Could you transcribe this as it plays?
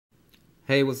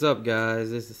Hey, what's up,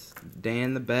 guys? This is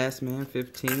Dan the Bass Man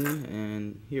 15,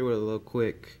 and here with a little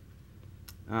quick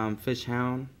Fish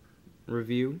Hound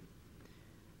review.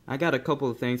 I got a couple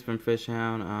of things from Fish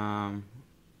Hound,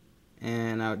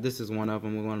 and this is one of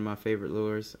them, one of my favorite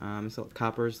lures. It's a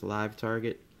Koppers live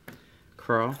Target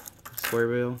Crawfish Square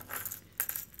Bill.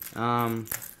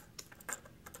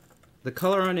 The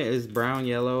color on it is brown,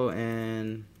 yellow,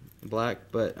 and black,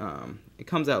 but it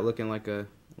comes out looking like a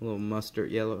little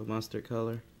yellow mustard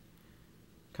color,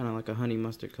 kind of like a honey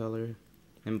mustard color,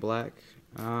 and black.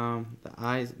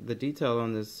 The detail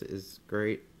on this is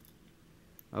great.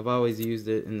 I've always used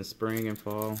it in the spring and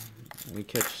fall. We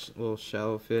catch little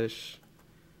shallow fish.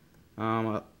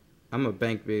 I'm a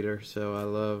bank beater, so I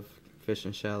love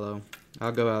fishing shallow.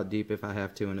 I'll go out deep if I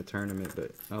have to in a tournament,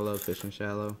 but I love fishing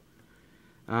shallow.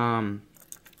 The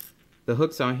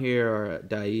hooks on here are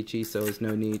Daiichi, so there's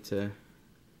no need to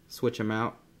switch them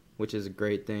out, which is a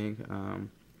great thing.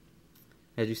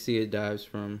 As you see, it dives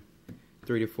from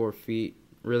 3 to 4 feet,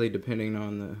 really depending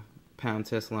on the pound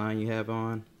test line you have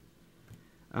on.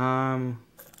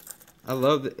 I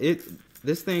love it.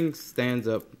 This thing stands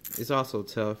up. It's also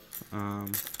tough.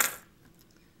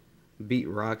 Beat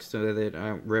rocks so that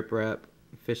I riprap,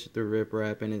 fish it through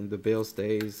riprap, and the bill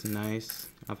stays nice.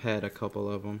 I've had a couple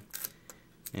of them,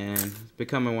 and it's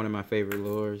becoming one of my favorite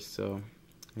lures. So,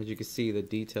 as you can see, the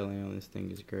detailing on this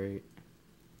thing is great.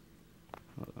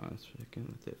 Hold on a second,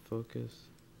 let that focus.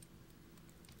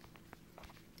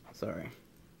 Sorry.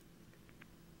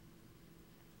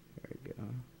 There we go.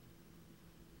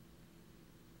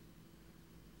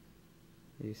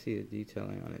 You see the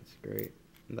detailing on it, it's great.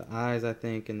 The eyes, I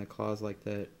think, and the claws like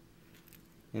that.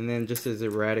 And then just as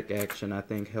erratic action, I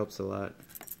think, helps a lot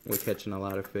with catching a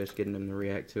lot of fish, getting them to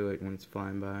react to it when it's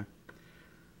flying by.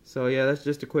 So yeah, that's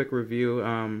just a quick review.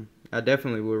 I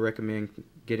definitely would recommend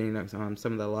getting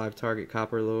some of the live Target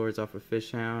copper lures off of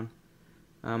Fish Hound.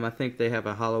 I think they have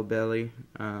a hollow belly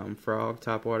frog,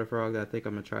 topwater frog, that I think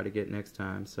I'm going to try to get next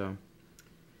time. So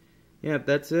yeah,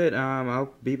 that's it.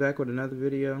 I'll be back with another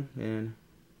video, and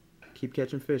keep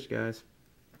catching fish, guys.